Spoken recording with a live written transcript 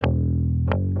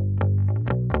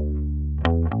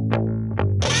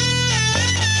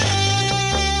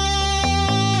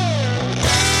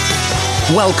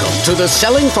Welcome to the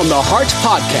Selling from the Heart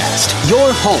podcast,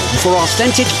 your home for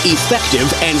authentic, effective,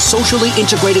 and socially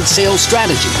integrated sales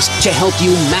strategies to help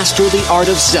you master the art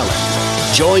of selling.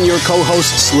 Join your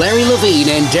co-hosts Larry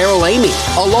Levine and Daryl Amy,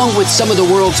 along with some of the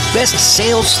world's best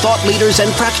sales thought leaders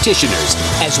and practitioners,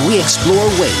 as we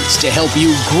explore ways to help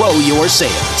you grow your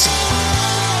sales.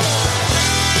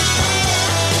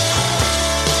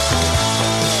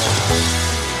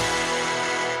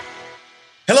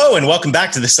 Hello and welcome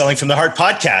back to the Selling from the Heart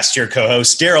podcast. Your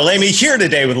co-host Daryl Amy here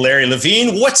today with Larry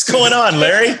Levine. What's going on,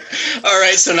 Larry? All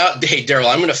right, so now, hey, Daryl,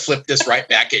 I'm going to flip this right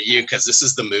back at you because this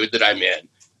is the mood that I'm in.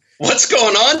 What's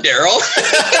going on, Daryl?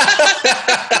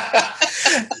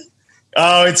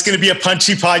 Oh, it's going to be a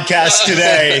punchy podcast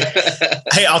today.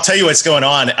 Hey, I'll tell you what's going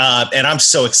on, and I'm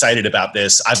so excited about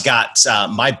this. I've got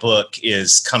my book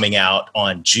is coming out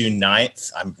on June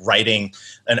 9th. I'm writing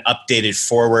an updated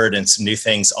foreword and some new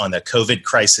things on the COVID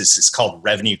crisis. It's called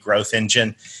Revenue Growth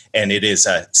Engine, and it is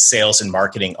a sales and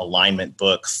marketing alignment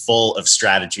book full of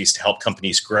strategies to help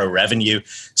companies grow revenue.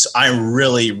 So I'm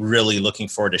really, really looking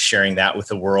forward to sharing that with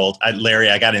the world. Larry,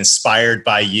 I got inspired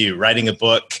by you writing a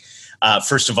book.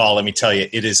 First of all, let me tell you,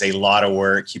 it is a lot of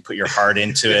work. You put your heart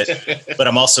into it, but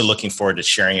I'm also looking forward to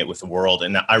sharing it with the world.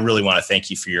 And I really want to thank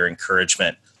you for your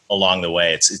encouragement along the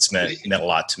way. It's meant a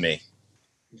lot to me.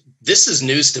 This is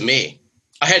news to me.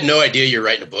 I had no idea you're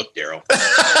writing a book, Daryl.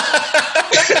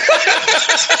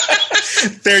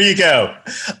 There you go.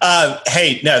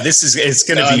 Hey, no, it's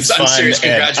going to be fun. Serious,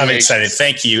 and I'm excited.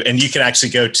 Thank you. And you can actually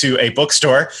go to a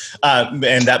bookstore,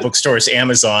 and that bookstore is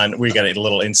Amazon. We got a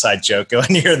little inside joke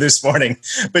going here this morning,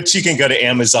 but you can go to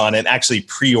Amazon and actually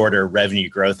pre-order Revenue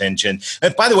Growth Engine.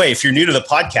 And by the way, if you're new to the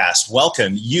podcast,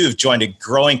 welcome. You've joined a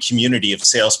growing community of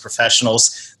sales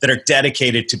professionals that are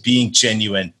dedicated to being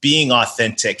genuine, being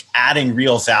authentic, adding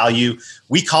real value.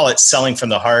 We call it Selling from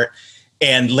the Heart.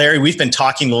 And Larry, we've been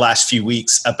talking the last few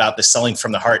weeks about the Selling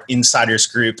from the Heart Insiders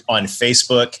group on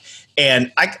Facebook.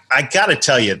 And I got to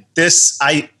tell you,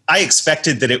 I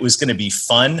expected that it was going to be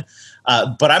fun,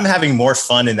 but I'm having more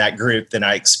fun in that group than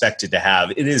I expected to have.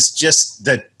 It is just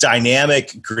the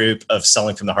dynamic group of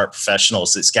Selling from the Heart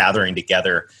professionals that's gathering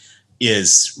together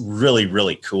is really,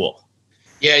 really cool.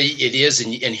 Yeah, it is.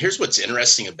 And here's what's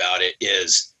interesting about it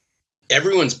is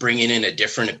everyone's bringing in a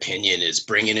different opinion, is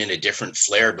bringing in a different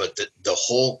flair, but the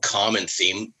whole common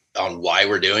theme on why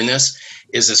we're doing this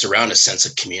is it's around a sense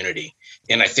of community.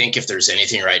 And I think if there's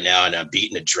anything right now, and I'm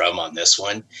beating a drum on this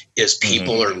one, is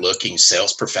people are looking,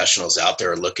 sales professionals out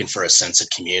there are looking for a sense of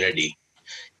community.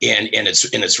 And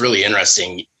it's really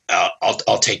interesting. I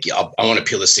want to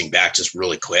peel this thing back just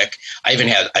really quick. I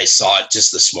saw it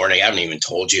just this morning. I haven't even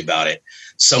told you about it.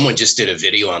 Someone just did a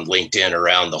video on LinkedIn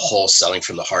around the whole Selling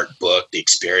from the Heart book, the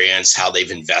experience, how they've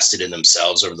invested in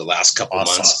themselves over the last couple of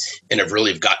months and have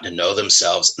really gotten to know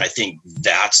themselves. And I think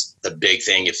that's the big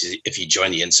thing. If you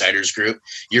join the Insiders group,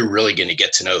 you're really going to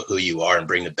get to know who you are and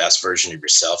bring the best version of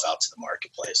yourself out to the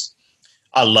marketplace.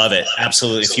 I love it.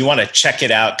 Absolutely. If you want to check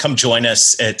it out, come join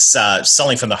us. It's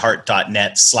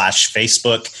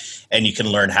sellingfromtheheart.net/Facebook, and you can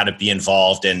learn how to be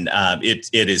involved. And it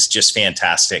is just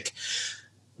fantastic.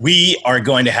 We are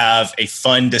going to have a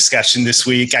fun discussion this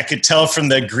week. I could tell from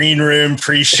the green room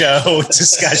pre-show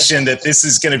discussion that this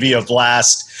is going to be a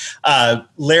blast.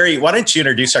 Larry, why don't you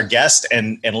introduce our guest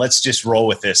and let's just roll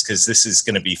with this because this is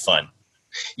going to be fun.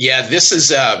 Yeah, this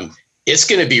is it's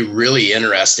going to be really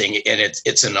interesting, and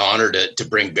it's an honor to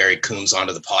bring Barry Coombs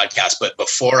onto the podcast. But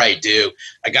before I do,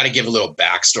 I got to give a little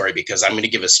backstory because I'm going to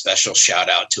give a special shout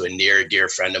out to a near dear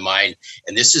friend of mine.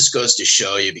 And this just goes to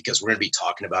show you, because we're going to be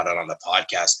talking about it on the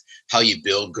podcast, how you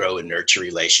build, grow, and nurture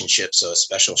relationships. So a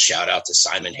special shout out to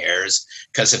Simon Harris,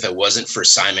 because if it wasn't for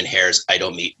Simon Harris, I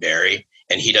don't meet Barry.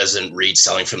 And he doesn't read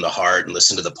Selling from the Heart and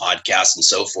listen to the podcast and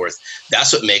so forth.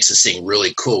 That's what makes this thing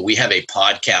really cool. We have a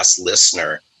podcast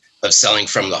listener of Selling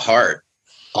from the Heart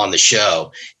on the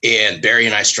show. And Barry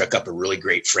and I struck up a really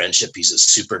great friendship. He's a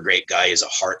super great guy. He's a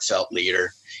heartfelt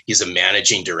leader. He's a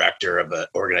managing director of an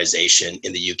organization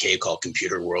in the UK called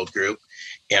Computer World Group.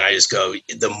 And I just go,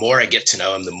 the more I get to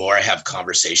know him, the more I have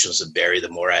conversations with Barry, the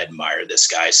more I admire this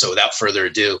guy. So without further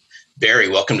ado, Barry,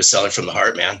 welcome to Selling from the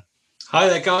Heart, man. Hi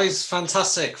there, guys.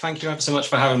 Fantastic. Thank you ever so much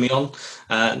for having me on.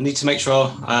 Need to make sure.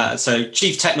 So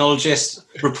chief technologist,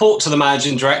 report to the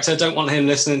managing director. Don't want him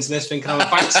listening to this thinking I'm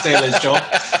about to steal his job.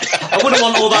 I wouldn't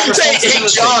want all that responsibility. Hey,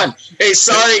 John. Hey,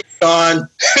 sorry, John.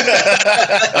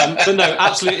 But no,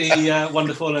 absolutely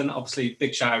wonderful. And obviously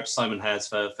big shout out to Simon Harris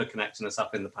for connecting us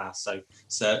up in the past. So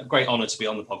it's a great honor to be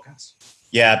on the podcast.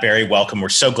 Yeah, Barry, welcome. We're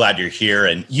so glad you're here.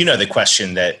 And you know the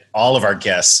question that all of our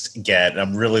guests get, and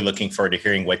I'm really looking forward to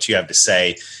hearing what you have to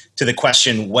say to the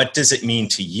question, what does it mean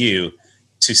to you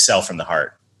to sell from the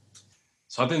heart?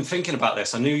 So I've been thinking about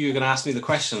this. I knew you were going to ask me the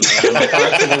question. I go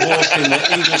out for the walk in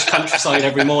the English countryside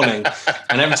every morning,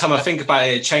 and every time I think about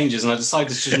it, it changes. And I decided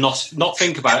to just not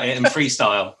think about it and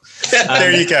freestyle.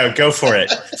 There you go. Go for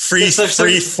it. Free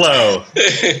flow.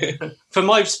 From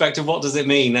my perspective, what does it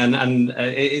mean? And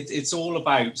it's all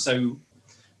about. So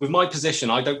with my position,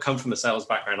 I don't come from a sales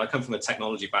background. I come from a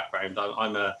technology background.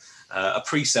 I'm a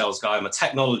pre-sales guy. I'm a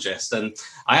technologist, and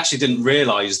I actually didn't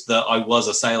realize that I was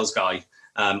a sales guy.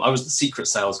 I was the secret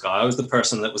sales guy. I was the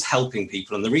person that was helping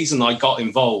people. And the reason I got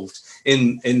involved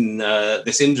in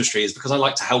this industry is because I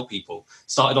like to help people.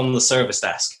 Started on the service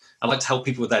desk. I like to help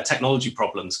people with their technology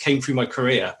problems. Came through my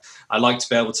career. I like to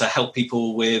be able to help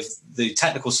people with the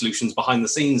technical solutions behind the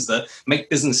scenes that make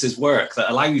businesses work,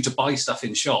 that allow you to buy stuff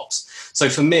in shops. So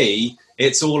for me,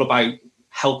 it's all about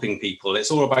helping people. It's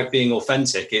all about being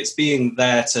authentic. It's being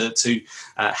there to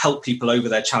help people over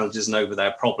their challenges and over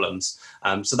their problems.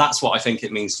 So that's what I think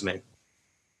it means to me.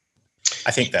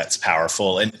 I think that's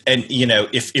powerful. And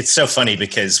if it's so funny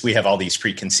because we have all these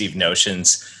preconceived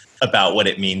notions about what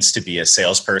it means to be a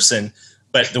salesperson,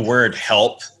 but the word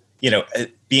help,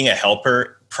 being a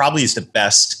helper probably is the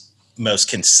best, most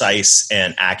concise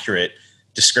and accurate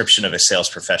description of a sales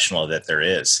professional that there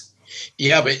is.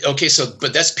 Yeah, but okay,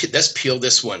 but let's peel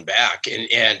this one back,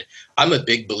 and I'm a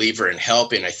big believer in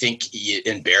help, and I think,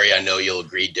 and Barry, I know you'll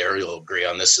agree, Daryl will agree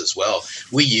on this as well.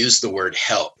 We use the word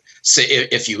help. So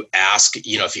if you ask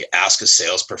a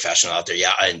sales professional out there,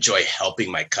 yeah, I enjoy helping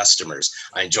my customers,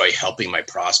 I enjoy helping my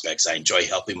prospects, I enjoy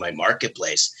helping my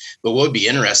marketplace. But what would be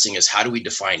interesting is, how do we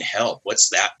define help? What's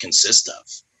that consist of?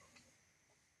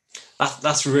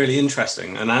 That's really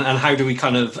interesting, and how do we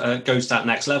kind of go to that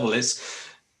next level? It's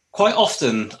quite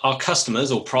often our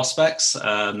customers or prospects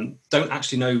don't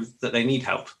actually know that they need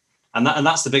help. And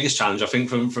that's the biggest challenge, I think,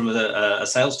 from a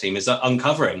sales team, is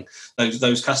uncovering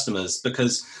those customers,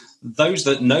 because those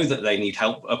that know that they need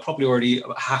help are probably already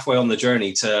halfway on the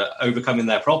journey to overcoming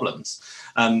their problems.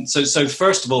 So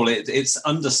first of all, it's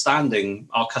understanding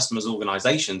our customers'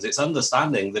 organizations. It's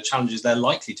understanding the challenges they're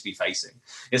likely to be facing.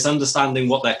 It's understanding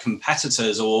what their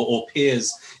competitors or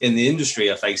peers in the industry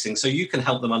are facing, so you can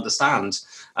help them understand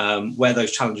where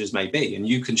those challenges may be, and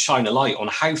you can shine a light on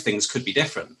how things could be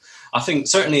different. I think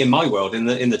certainly in my world, in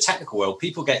the technical world,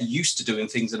 people get used to doing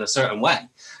things in a certain way,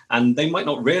 and they might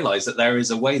not realize that there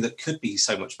is a way that could be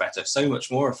so much better, so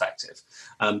much more effective.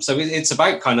 So it's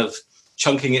about kind of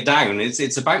chunking it down.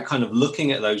 It's about kind of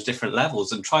looking at those different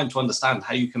levels and trying to understand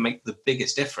how you can make the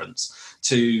biggest difference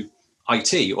to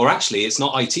IT. Or actually, it's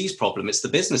not IT's problem, it's the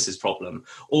business's problem,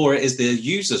 or it is the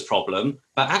user's problem,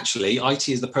 but actually IT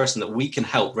is the person that we can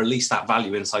help release that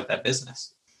value inside their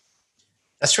business.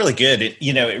 That's really good.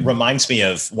 It reminds me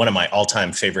of one of my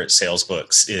all-time favorite sales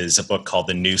books is a book called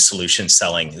The New Solution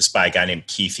Selling. It's by a guy named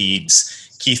Keith Eads.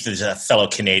 Keith is a fellow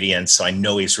Canadian, so I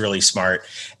know he's really smart.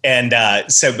 And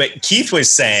but Keith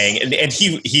was saying, and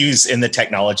he was in the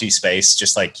technology space,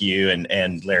 just like you,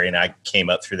 and Larry and I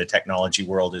came up through the technology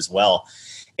world as well.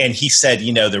 And he said,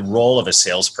 the role of a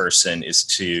salesperson is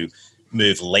to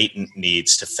move latent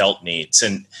needs to felt needs.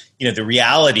 And, the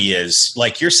reality is,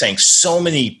 like you're saying,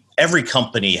 every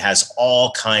company has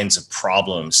all kinds of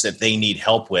problems that they need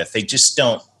help with. They just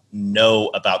don't know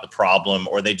about the problem,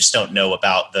 or they just don't know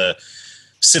about the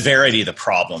severity of the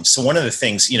problem. So one of the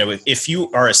things, if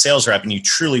you are a sales rep and you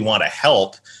truly want to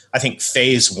help, I think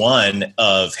phase one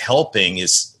of helping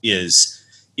is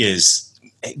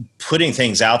putting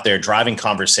things out there, driving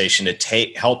conversation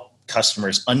to help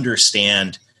customers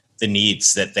understand the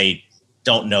needs that they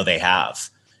don't know they have.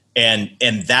 And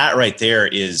that right there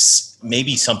is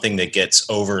maybe something that gets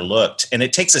overlooked. And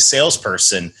it takes a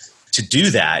salesperson to do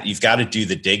that. You've got to do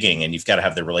the digging, and you've got to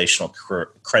have the relational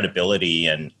credibility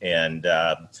and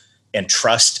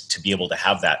trust to be able to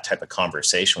have that type of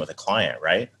conversation with a client,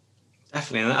 right?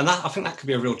 Definitely. And I think that could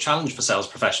be a real challenge for sales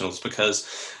professionals, because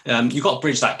you've got to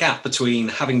bridge that gap between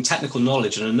having technical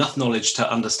knowledge and enough knowledge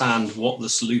to understand what the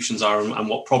solutions are and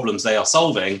what problems they are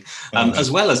solving,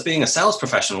 as well as being a sales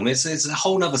professional. It's a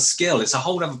whole other skill. It's a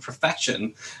whole other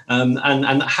profession.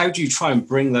 And how do you try and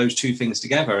bring those two things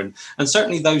together? And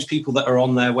certainly those people that are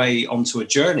on their way onto a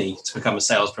journey to become a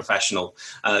sales professional,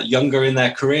 younger in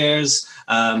their careers,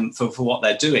 for what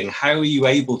they're doing, how are you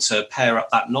able to pair up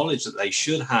that knowledge that they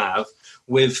should have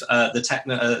with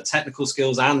the technical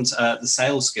skills and the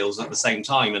sales skills at the same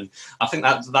time. And I think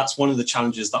that's one of the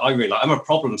challenges that I really like. I'm a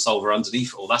problem solver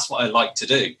underneath it all. That's what I like to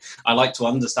do. I like to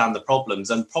understand the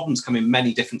problems, and problems come in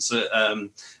many different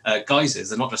guises.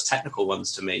 They're not just technical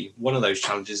ones to me. One of those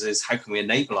challenges is how can we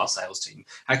enable our sales team?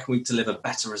 How can we deliver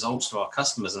better results to our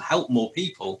customers and help more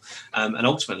people? And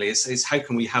ultimately, it's how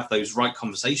can we have those right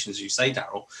conversations, you say,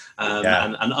 Daryl,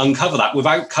 and uncover that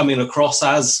without coming across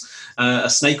as a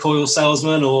snake oil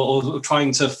salesman or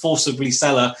trying to forcibly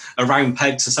sell a round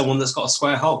peg to someone that's got a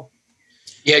square hole.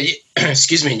 Yeah,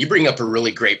 excuse me. You bring up a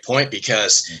really great point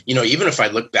because, even if I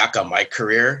look back on my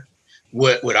career,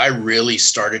 what I really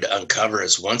started to uncover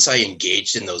is once I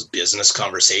engaged in those business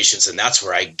conversations, and that's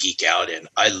where I geek out in.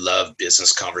 I love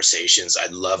business conversations. I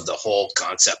love the whole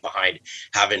concept behind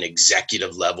having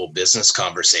executive level business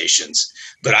conversations.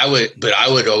 But I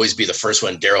would always be the first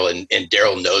one, Daryl, and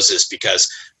Daryl knows this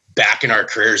because back in our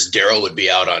careers, Daryl would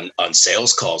be out on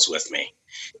sales calls with me.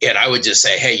 And I would just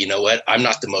say, hey, you know what? I'm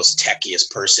not the most techiest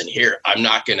person here. I'm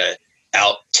not going to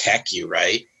out tech you,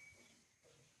 right?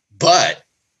 But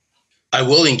I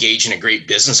will engage in a great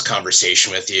business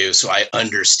conversation with you so I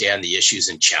understand the issues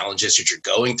and challenges that you're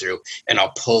going through, and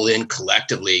I'll pull in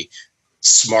collectively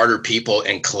smarter people,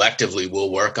 and collectively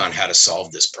we'll work on how to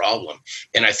solve this problem.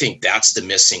 And I think that's the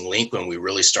missing link when we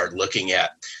really start looking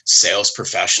at sales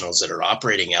professionals that are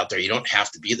operating out there. You don't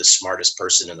have to be the smartest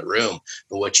person in the room,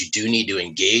 but what you do need to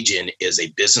engage in is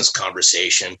a business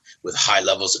conversation with high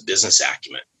levels of business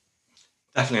acumen.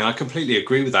 Definitely. I completely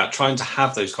agree with that. Trying to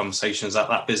have those conversations at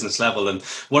that business level. And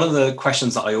one of the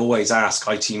questions that I always ask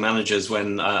IT managers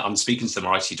when I'm speaking to them,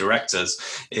 or IT directors,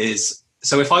 is,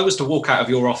 so if I was to walk out of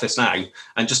your office now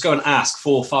and just go and ask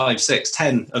 4, 5, 6,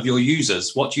 10 of your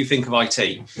users, what do you think of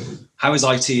IT? How is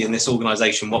IT in this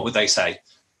organization? What would they say?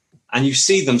 And you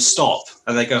see them stop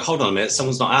and they go, hold on a minute,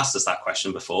 someone's not asked us that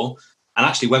question before. And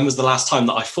actually, when was the last time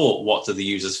that I thought, what do the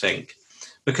users think?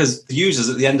 Because the users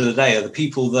at the end of the day are the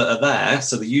people that are there.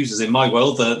 So the users in my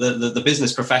world, the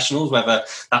business professionals, whether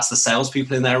that's the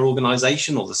salespeople in their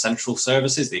organization or the central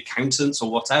services, the accountants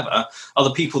or whatever, are the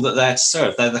people that they're there to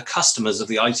serve. They're the customers of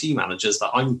the IT managers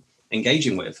that I'm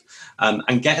engaging with,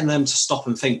 and getting them to stop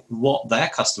and think what their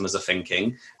customers are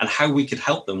thinking and how we could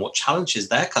help them, what challenges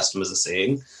their customers are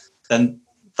seeing. Then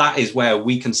that is where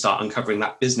we can start uncovering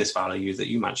that business value that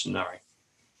you mentioned, Larry.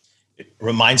 It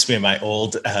reminds me of my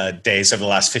old days. Over the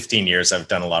last 15 years, I've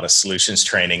done a lot of solutions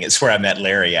training. It's where I met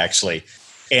Larry, actually.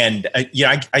 And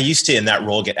I used to, in that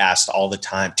role, get asked all the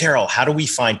time, Daryl, how do we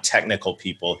find technical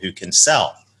people who can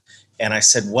sell? And I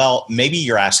said, well, maybe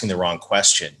you're asking the wrong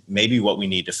question. Maybe what we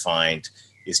need to find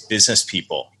is business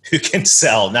people who can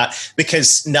sell, not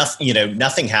because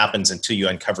nothing happens until you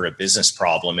uncover a business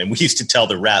problem. And we used to tell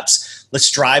the reps,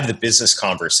 let's drive the business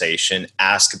conversation,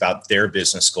 ask about their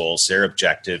business goals, their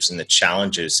objectives, and the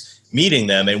challenges meeting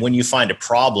them. And when you find a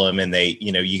problem and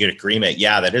you get agreement,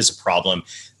 yeah, that is a problem.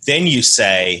 Then you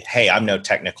say, hey, I'm no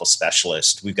technical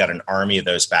specialist. We've got an army of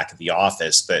those back at the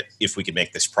office, but if we could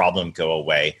make this problem go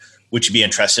away, would you be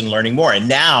interested in learning more? And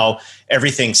now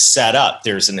everything's set up.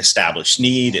 There's an established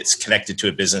need. It's connected to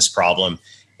a business problem.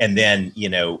 And then,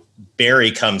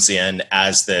 Barry comes in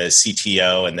as the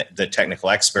CTO and the technical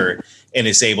expert and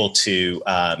is able to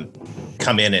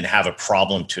come in and have a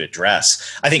problem to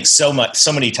address. I think so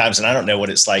many times, and I don't know what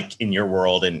it's like in your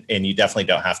world, and you definitely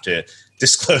don't have to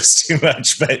disclose too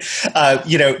much, but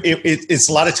it's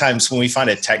a lot of times when we find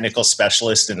a technical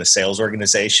specialist in the sales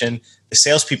organization, the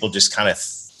salespeople just kind of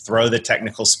throw the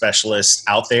technical specialist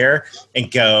out there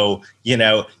and go,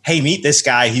 hey, meet this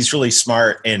guy. He's really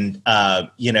smart, and,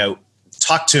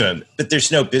 talk to him. But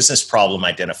there's no business problem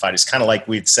identified. It's kind of like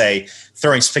we'd say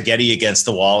throwing spaghetti against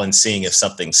the wall and seeing if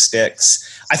something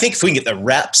sticks. I think if we can get the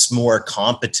reps more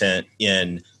competent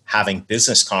in having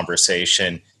business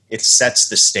conversation, it sets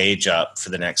the stage up for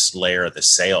the next layer of the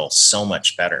sale so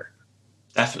much better.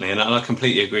 Definitely. And I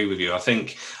completely agree with you. I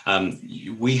think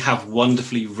we have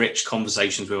wonderfully rich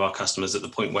conversations with our customers at the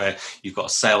point where you've got a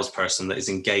salesperson that is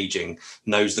engaging,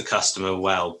 knows the customer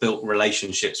well, built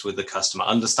relationships with the customer,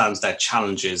 understands their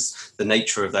challenges, the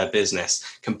nature of their business,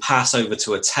 can pass over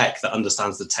to a tech that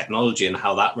understands the technology and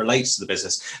how that relates to the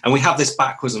business. And we have this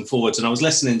backwards and forwards. And I was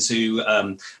listening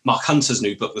to Mark Hunter's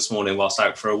new book this morning whilst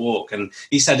out for a walk. And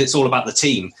he said it's all about the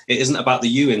team. It isn't about the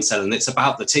you in selling. It's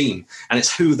about the team. And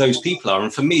it's who those people are.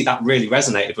 And for me, that really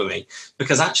resonated with me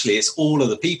because actually it's all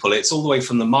of the people. It's all the way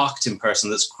from the marketing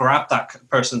person that's grabbed that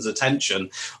person's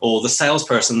attention, or the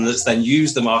salesperson that's then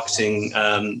used the marketing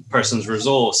person's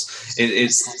resource.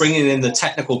 It's bringing in the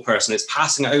technical person. It's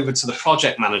passing it over to the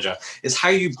project manager. It's how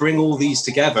you bring all these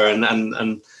together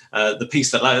and the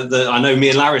piece that I know me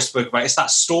and Larry spoke about. It's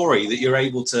that story that you're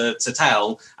able to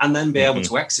tell and then be able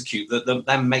to execute that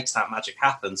then makes that magic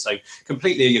happen. So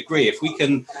completely agree. If we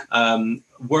can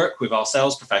work with our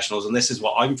sales professionals, and this is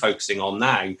what I'm focusing on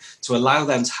now, to allow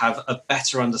them to have a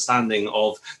better understanding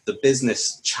of the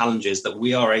business challenges that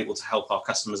we are able to help our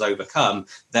customers overcome,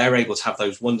 they're able to have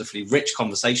those wonderfully rich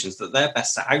conversations that they're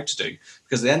best set out to do,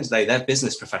 because at the end of the day, they're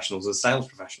business professionals and sales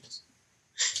professionals.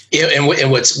 Yeah,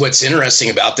 and what's interesting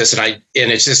about this, and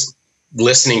it's just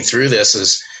listening through this,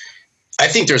 is I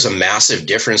think there's a massive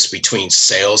difference between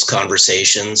sales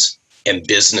conversations and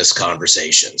business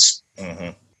conversations.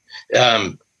 Mm-hmm.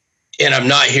 And I'm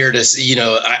not here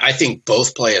to, I think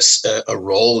both play a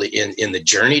role in the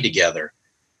journey together.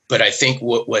 But I think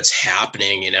what's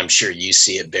happening, and I'm sure you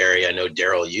see it, Barry, I know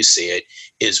Daryl, you see it,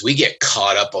 is we get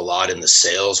caught up a lot in the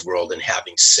sales world and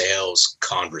having sales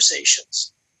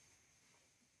conversations.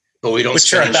 But we don't.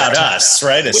 Which are about us,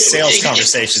 right? A sales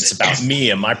conversation is about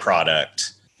me and my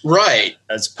product. Right.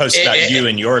 As opposed to about you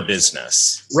and your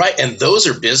business. Right. And those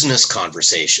are business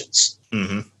conversations.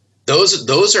 Mm-hmm.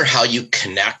 Those are how you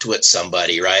connect with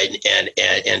somebody, right?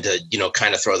 And to,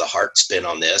 kind of throw the heart spin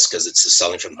on this, because it's the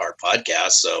Selling from the Heart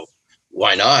podcast. So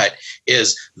why not?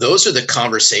 Is those are the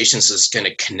conversations that's going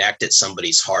to connect at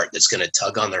somebody's heart, that's going to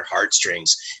tug on their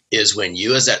heartstrings, is when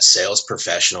you as that sales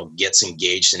professional gets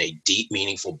engaged in a deep,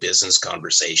 meaningful business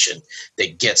conversation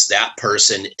that gets that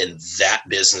person in that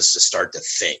business to start to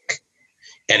think.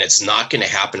 And it's not going to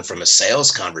happen from a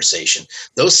sales conversation.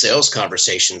 Those sales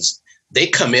conversations, they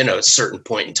come in at a certain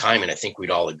point in time, and I think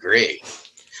we'd all agree.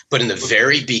 But in the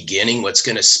very beginning, what's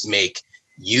going to make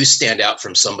you stand out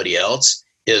from somebody else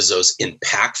is those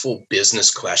impactful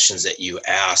business questions that you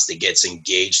ask that gets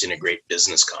engaged in a great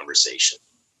business conversation.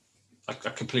 I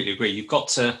completely agree. You've got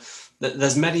to,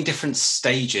 there's many different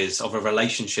stages of a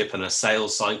relationship and a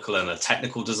sales cycle and a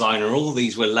technical designer. All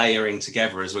these we're layering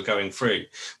together as we're going through.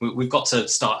 We've got to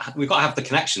have the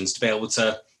connections to be able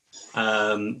to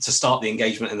start the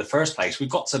engagement in the first place. We've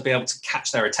got to be able to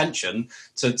catch their attention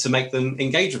to make them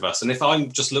engage with us. And if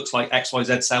I'm just looks like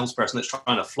XYZ salesperson that's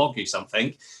trying to flog you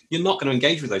something, you're not going to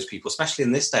engage with those people, especially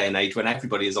in this day and age when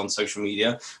everybody is on social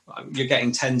media. You're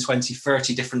getting 10, 20,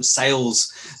 30 different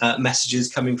sales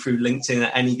messages coming through LinkedIn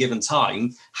at any given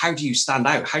time. How do you stand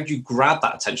out? How do you grab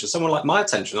that attention? Someone like my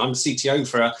attention, I'm a CTO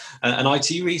for an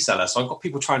IT reseller. So I've got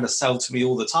people trying to sell to me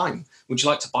all the time. Would you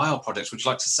like to buy our products? Would you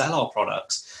like to sell our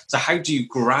products? So how do you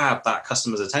grab that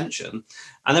customer's attention?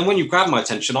 And then when you grab my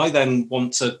attention, I then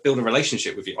want to build a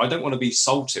relationship with you. I don't want to be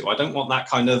sold to. I don't want that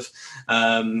kind of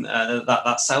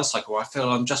that sales cycle where I feel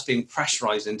I'm just being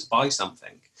pressurized into buy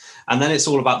something. And then it's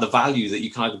all about the value that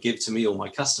you can either give to me or my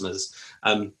customers.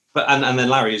 But then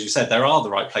Larry, as you said, there are the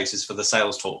right places for the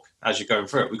sales talk as you're going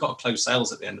through it. We've got to close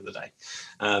sales at the end of the day.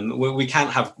 We can't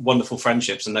have wonderful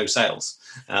friendships and no sales.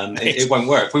 It won't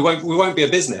work. We won't be a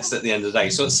business at the end of the day.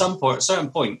 So at a certain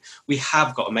point, we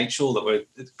have got to make sure that we're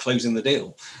closing the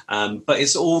deal. But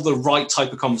it's all the right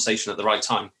type of conversation at the right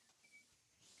time.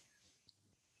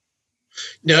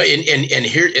 No,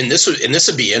 and this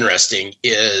would be interesting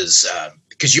is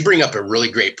because you bring up a really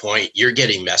great point. You're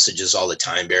getting messages all the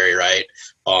time, Barry, right?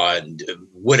 On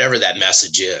whatever that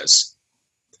message is.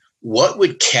 What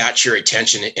would catch your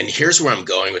attention? And here's where I'm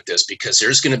going with this, because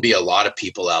there's going to be a lot of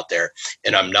people out there,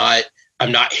 and I'm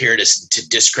not here to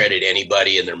discredit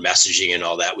anybody and their messaging and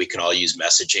all that. We can all use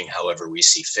messaging however we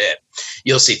see fit.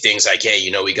 You'll see things like,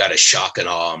 hey, we got to shock and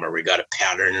awe them, or we got to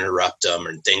pattern interrupt them,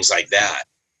 and things like that.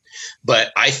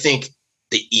 But I think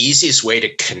the easiest way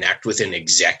to connect with an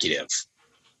executive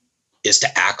is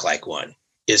to act like one,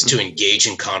 is to engage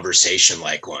in conversation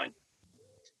like one.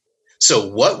 So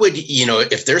what would,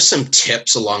 if there's some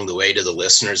tips along the way to the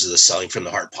listeners of the Selling from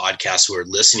the Heart podcast who are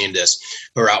listening to this,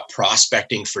 who are out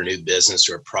prospecting for new business,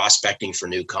 who are prospecting for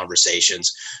new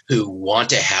conversations, who want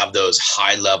to have those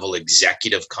high-level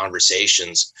executive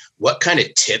conversations, what kind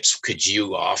of tips could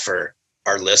you offer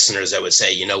our listeners that would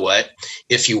say, you know what,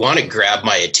 if you want to grab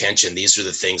my attention, these are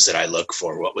the things that I look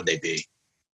for? What would they be?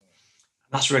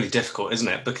 That's really difficult, isn't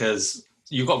it? Because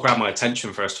you've got to grab my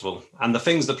attention, first of all. And the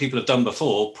things that people have done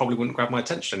before probably wouldn't grab my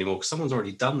attention anymore because someone's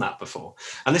already done that before.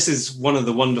 And this is one of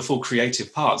the wonderful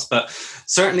creative parts. But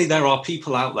certainly there are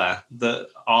people out there that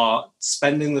are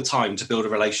spending the time to build a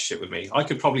relationship with me. I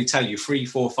could probably tell you 3,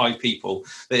 4, 5 people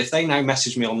that if they now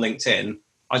message me on LinkedIn,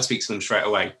 I'd speak to them straight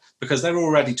away because they're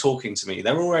already talking to me.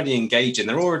 They're already engaging.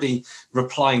 They're already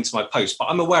replying to my post. But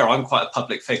I'm aware I'm quite a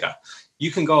public figure.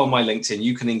 You can go on my LinkedIn.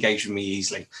 You can engage with me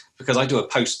easily because I do a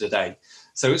post a day.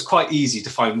 So it's quite easy to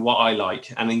find what I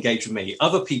like and engage with me.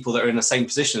 Other people that are in the same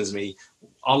position as me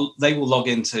they will log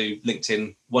into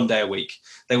LinkedIn one day a week.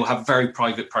 They will have very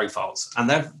private profiles, and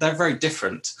they're very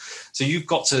different. So you've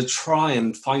got to try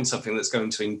and find something that's going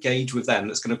to engage with them,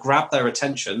 that's going to grab their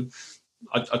attention.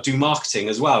 I do marketing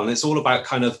as well, and it's all about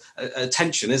kind of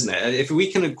attention, isn't it? If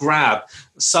we can grab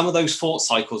some of those thought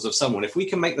cycles of someone, if we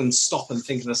can make them stop and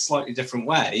think in a slightly different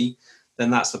way, then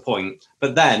that's the point.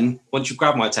 But then once you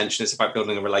grab my attention, it's about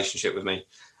building a relationship with me.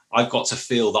 I've got to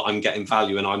feel that I'm getting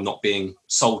value and I'm not being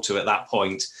sold to at that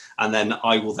point. And then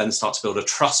I will then start to build a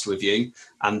trust with you.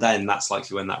 And then that's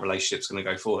likely when that relationship's going to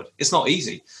go forward. It's not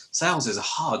easy. Sales is a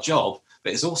hard job,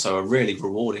 but it's also a really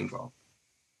rewarding job.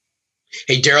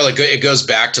 Hey, Daryl, it goes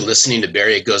back to listening to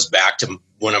Barry. It goes back to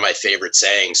one of my favorite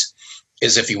sayings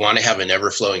is if you want to have an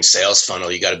ever-flowing sales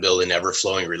funnel, you got to build an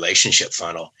ever-flowing relationship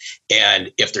funnel.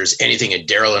 And if there's anything, and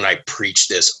Daryl and I preach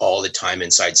this all the time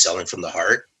inside Selling from the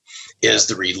Heart, is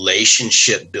the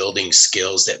relationship building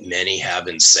skills that many have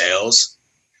in sales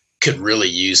could really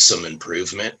use some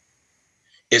improvement.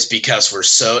 It's because we're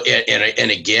so,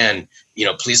 and again,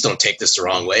 please don't take this the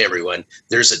wrong way, everyone.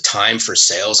 There's a time for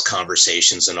sales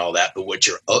conversations and all that, but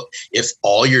if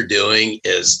all you're doing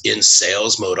is in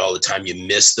sales mode all the time, you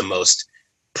miss the most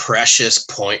precious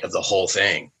point of the whole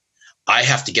thing. I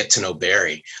have to get to know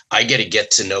Barry. I get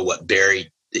to know what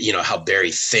Barry, how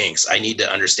Barry thinks. I need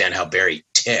to understand how Barry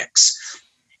ticks.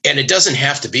 And it doesn't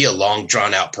have to be a long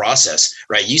drawn out process,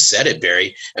 right? You said it,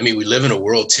 Barry. I mean, we live in a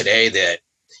world today that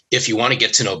if you want to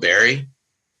get to know Barry,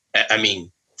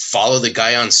 follow the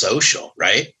guy on social,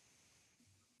 right?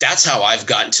 That's how I've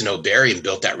gotten to know Barry and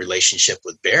built that relationship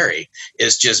with Barry,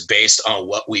 is just based on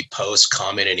what we post,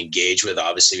 comment, and engage with.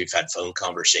 Obviously, we've had phone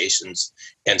conversations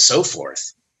and so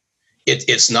forth.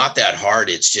 It's not that hard.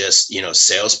 It's just,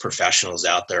 sales professionals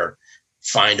out there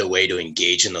find a way to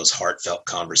engage in those heartfelt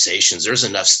conversations. There's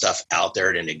enough stuff out there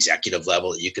at an executive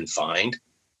level that you can find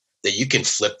that you can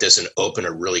flip this and open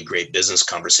a really great business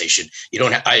conversation. You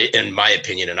don't have, in my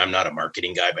opinion, and I'm not a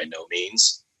marketing guy by no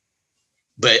means,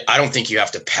 but I don't think you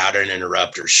have to pattern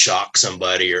interrupt or shock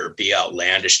somebody or be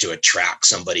outlandish to attract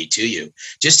somebody to you.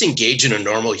 Just engage in a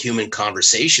normal human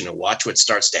conversation and watch what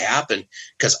starts to happen.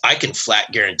 Because I can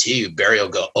flat guarantee you, Barry will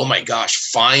go, oh my gosh,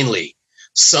 finally,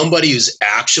 somebody who's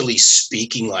actually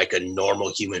speaking like a normal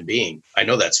human being. I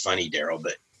know that's funny, Daryl,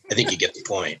 but I think you get the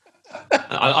point.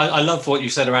 I love what you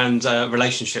said around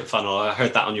relationship funnel. I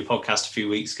heard that on your podcast a few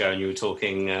weeks ago, and you were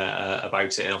talking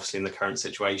about it, obviously in the current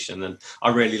situation. And I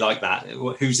really like that.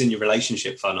 Who's in your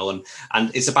relationship funnel? And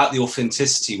it's about the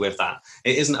authenticity with that.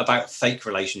 It isn't about fake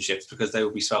relationships, because they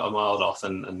will be sort of mild off.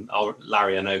 And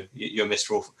Larry, I know you're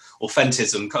Mr.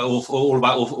 Authentism, all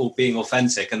about being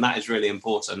authentic, and that is really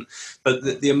important.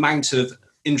 But the amount of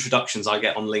introductions I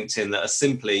get on LinkedIn that are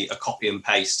simply a copy and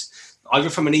paste, either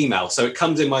from an email, so it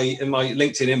comes in my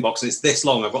LinkedIn inbox and it's this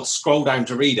long, I've got to scroll down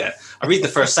to read it. I read the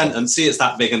first sentence, see it's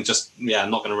that big, and just,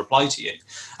 I'm not going to reply to you.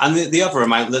 And the other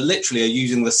amount that literally are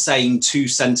using the same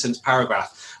 2-sentence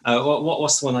paragraph.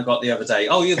 What's the one I got the other day?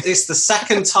 Oh, it's the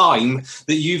second time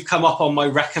that you've come up on my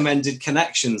recommended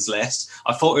connections list.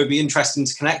 I thought it would be interesting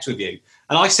to connect with you.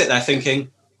 And I sit there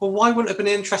thinking, well, why wouldn't it have been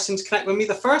interesting to connect with me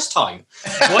the first time?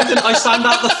 Why didn't I stand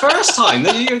out the first time?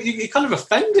 You kind of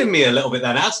offended me a little bit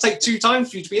then. It had to take 2 times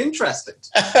for you to be interested.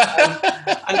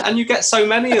 And you get so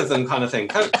many of them kind of thing.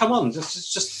 Come on,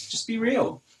 just be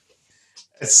real.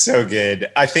 It's so good.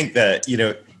 I think that,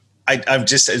 I'm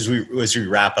just, as we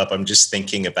wrap up, I'm just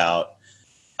thinking about,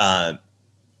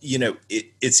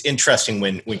 it's interesting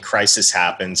when crisis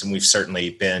happens, and we've certainly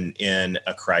been in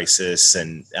a crisis,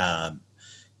 and,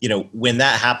 when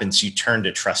that happens, you turn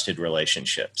to trusted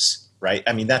relationships, right?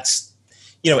 I mean, that's,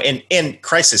 and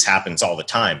crisis happens all the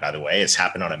time, by the way. It's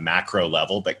happened on a macro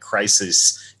level, but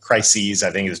crises, I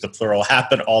think is the plural,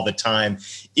 happen all the time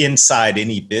inside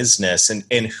any business.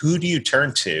 And who do you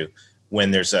turn to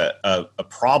when there's a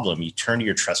problem? You turn to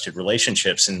your trusted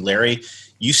relationships. And Larry,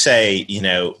 you say,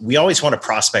 we always want to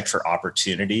prospect for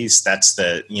opportunities. That's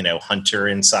the, hunter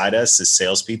inside us as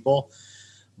salespeople.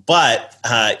 But,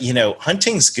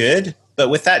 hunting's good, but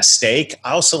with that steak,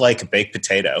 I also like a baked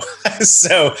potato.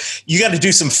 So you got to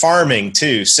do some farming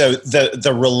too. So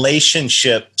the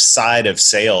relationship side of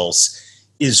sales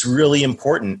is really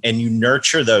important, and you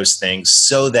nurture those things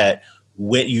so that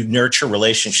when you nurture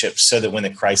relationships, so that when the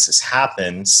crisis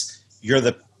happens, you're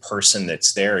the person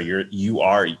that's there.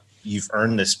 You've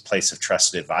earned this place of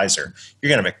trusted advisor. You're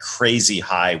going to have a crazy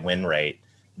high win rate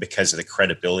because of the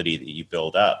credibility that you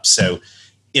build up. So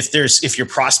if you're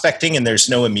prospecting and there's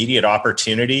no immediate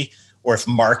opportunity, or if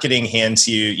marketing hands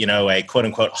you, a quote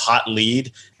unquote hot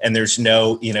lead and there's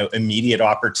no, immediate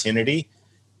opportunity,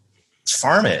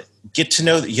 farm it, get to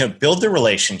know, build the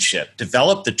relationship,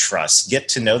 develop the trust, get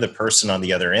to know the person on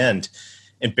the other end.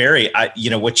 And Barry,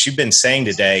 what you've been saying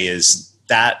today is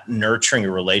that nurturing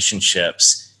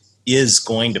relationships is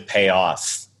going to pay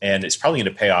off, and it's probably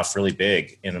going to pay off really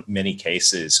big in many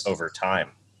cases over time.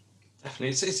 Definitely.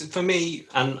 It's for me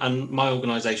and my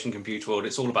organization, Computer World,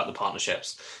 it's all about the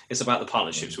partnerships. It's about the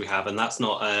partnerships we have, and that's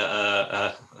not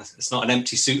it's not an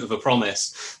empty suit of a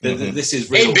promise. Mm-hmm. This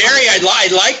is real. Hey, Barry, I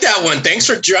like that one. Thanks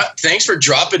for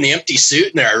dropping the empty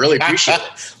suit in there. I really appreciate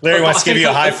it. Larry wants to give you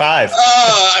a high five.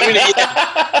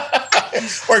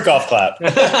 Or golf clap.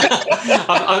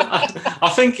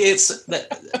 I think it's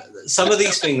that some of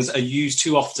these things are used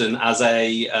too often as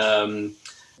a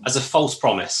false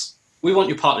promise. We want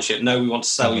your partnership. No, we want to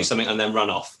sell you something and then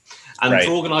run off. And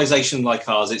for organizations like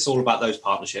ours, it's all about those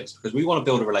partnerships because we want to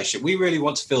build a relationship. We really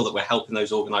want to feel that we're helping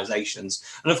those organizations.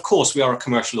 And of course, we are a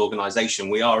commercial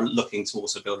organization. We are looking to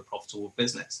also build a profitable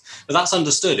business. But that's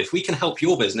understood. If we can help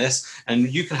your business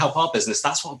and you can help our business,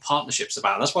 that's what a partnership's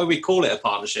about. That's why we call it a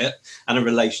partnership and a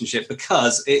relationship,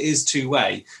 because it is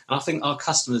two-way. And I think our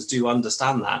customers do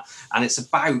understand that. And it's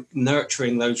about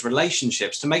nurturing those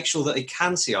relationships to make sure that they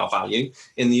can see our value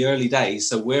in the early days.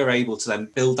 So we're able to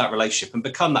then build that relationship and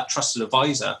become that trusted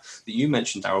advisor that you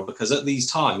mentioned, Daryl, because at these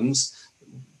times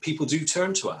people do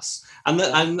turn to us, and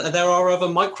there are other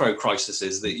micro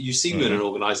crises that you see in an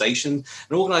organization.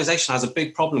 An organization has a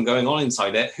big problem going on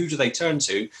inside it. Who do they turn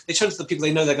to? They turn to the people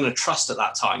they know they're going to trust at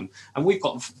that time, and we've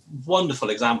got wonderful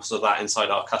examples of that inside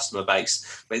our customer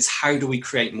base. But it's how do we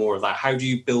create more of that? How do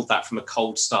you build that from a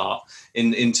cold start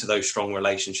into those strong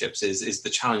relationships is the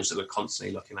challenge that we're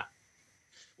constantly looking at.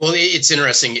 Well, it's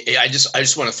interesting. I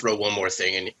just want to throw one more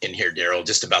thing in here, Daryl,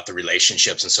 just about the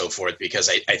relationships and so forth, because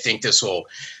I think it'll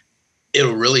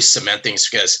really cement things,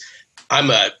 because I'm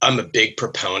a big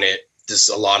proponent.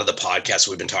 A lot of the podcasts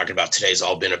we've been talking about today has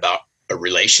all been about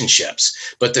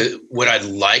relationships. But what I'd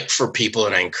like for people,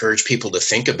 and I encourage people to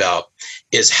think about,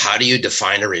 is how do you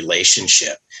define a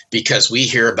relationship? Because we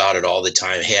hear about it all the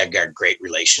time. Hey, I've got great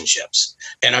relationships.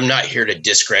 And I'm not here to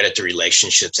discredit the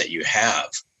relationships that you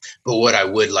have. But what I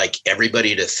would like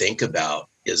everybody to think about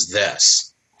is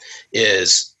this,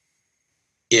 is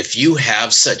if you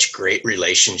have such great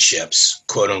relationships,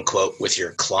 quote unquote, with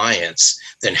your clients,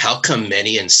 then how come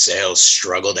many in sales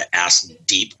struggle to ask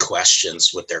deep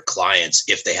questions with their clients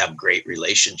if they have great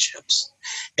relationships?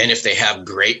 And if they have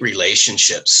great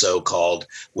relationships, so-called,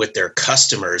 with their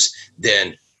customers,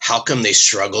 then how come they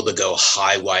struggle to go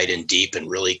high, wide, and deep and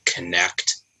really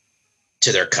connect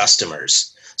to their customers?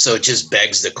 So it just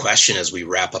begs the question as we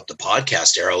wrap up the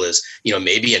podcast, Daryl, is,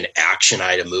 maybe an action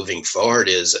item moving forward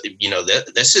is,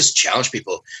 this is challenge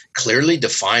people, clearly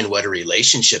define what a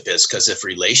relationship is. Because if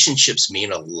relationships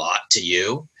mean a lot to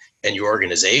you and your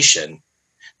organization,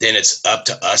 then it's up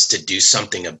to us to do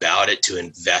something about it, to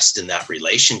invest in that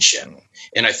relationship.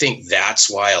 And I think that's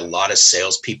why a lot of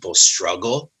salespeople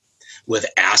struggle with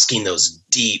asking those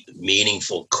deep,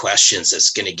 meaningful questions that's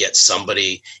going to get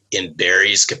somebody in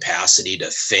Barry's capacity to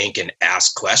think and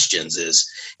ask questions. Is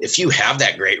if you have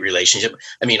that great relationship,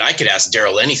 I could ask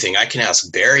Daryl anything. I can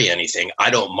ask Barry anything. I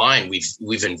don't mind.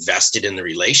 We've invested in the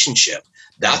relationship.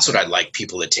 That's what I'd like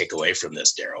people to take away from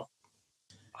this, Daryl.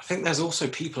 I think there's also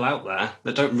people out there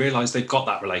that don't realize they've got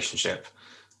that relationship.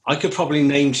 I could probably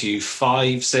name to you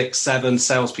 5, 6, 7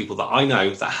 salespeople that I know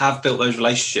that have built those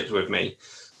relationships with me.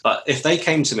 But if they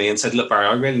came to me and said, look, Barry,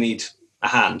 I really need a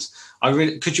hand.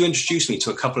 Could you introduce me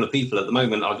to a couple of people at the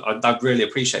moment? I'd really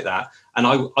appreciate that. And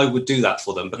I would do that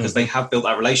for them because they have built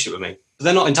that relationship with me. But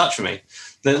they're not in touch with me.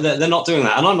 They're not doing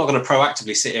that. And I'm not going to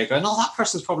proactively sit here going, that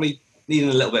person's probably needing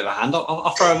a little bit of a hand.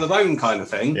 I'll throw them a bone kind of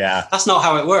thing. Yeah. That's not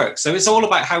how it works. So it's all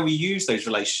about how we use those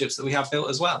relationships that we have built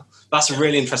as well. That's a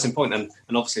really interesting point, and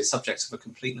obviously a subject of a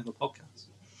complete another podcast.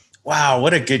 Wow,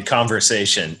 what a good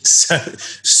conversation.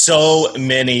 So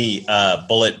many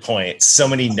bullet points, so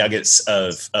many nuggets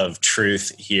of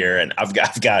truth here. And I've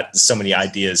got so many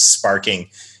ideas sparking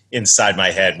inside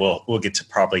my head. We'll get to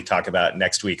probably talk about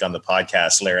next week on the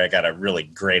podcast. Larry, I got a really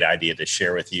great idea to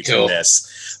share with you from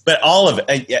this. But all of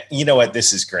it, you know what?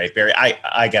 This is great, Barry.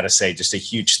 I got to say just a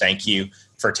huge thank you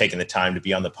for taking the time to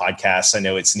be on the podcast. I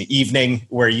know it's in the evening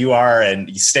where you are and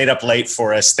you stayed up late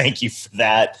for us. Thank you for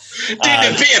that. Dude,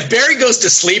 if Barry goes to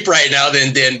sleep right now,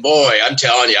 then boy, I'm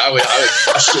telling you, I would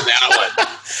question that one.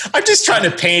 I'm just trying to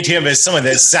paint him as someone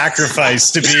that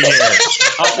sacrificed to be here.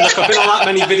 Look, I've been on that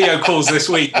many video calls this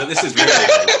week, but this is really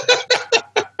good.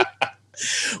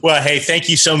 Well, hey, thank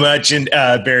you so much. And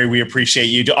Barry, we appreciate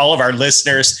you. To all of our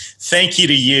listeners, thank you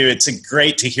to you. It's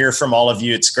great to hear from all of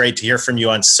you. It's great to hear from you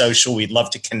on social. We'd love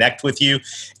to connect with you.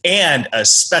 And a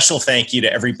special thank you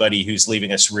to everybody who's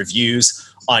leaving us reviews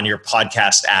on your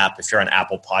podcast app. If you're on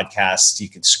Apple Podcasts, you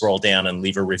can scroll down and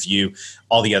leave a review.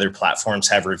 All the other platforms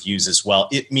have reviews as well.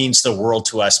 It means the world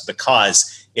to us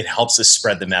because it helps us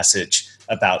spread the message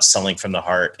about selling from the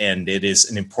heart. And it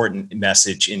is an important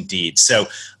message indeed. So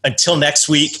until next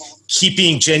week, keep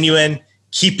being genuine,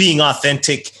 keep being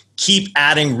authentic, keep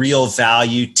adding real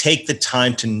value, take the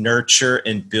time to nurture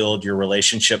and build your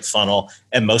relationship funnel.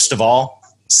 And most of all,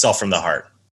 sell from the heart.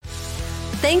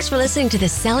 Thanks for listening to the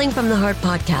Selling from the Heart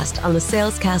podcast on the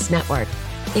Salescast Network.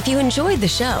 If you enjoyed the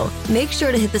show, make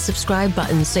sure to hit the subscribe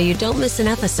button so you don't miss an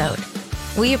episode.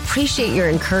 We appreciate your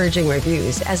encouraging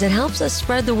reviews as it helps us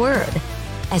spread the word.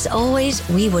 As always,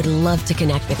 we would love to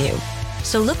connect with you.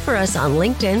 So look for us on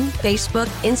LinkedIn, Facebook,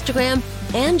 Instagram,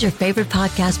 and your favorite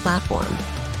podcast platform.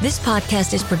 This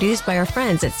podcast is produced by our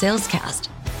friends at Salescast.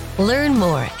 Learn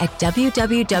more at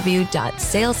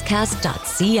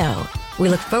www.salescast.co. We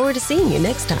look forward to seeing you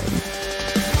next time.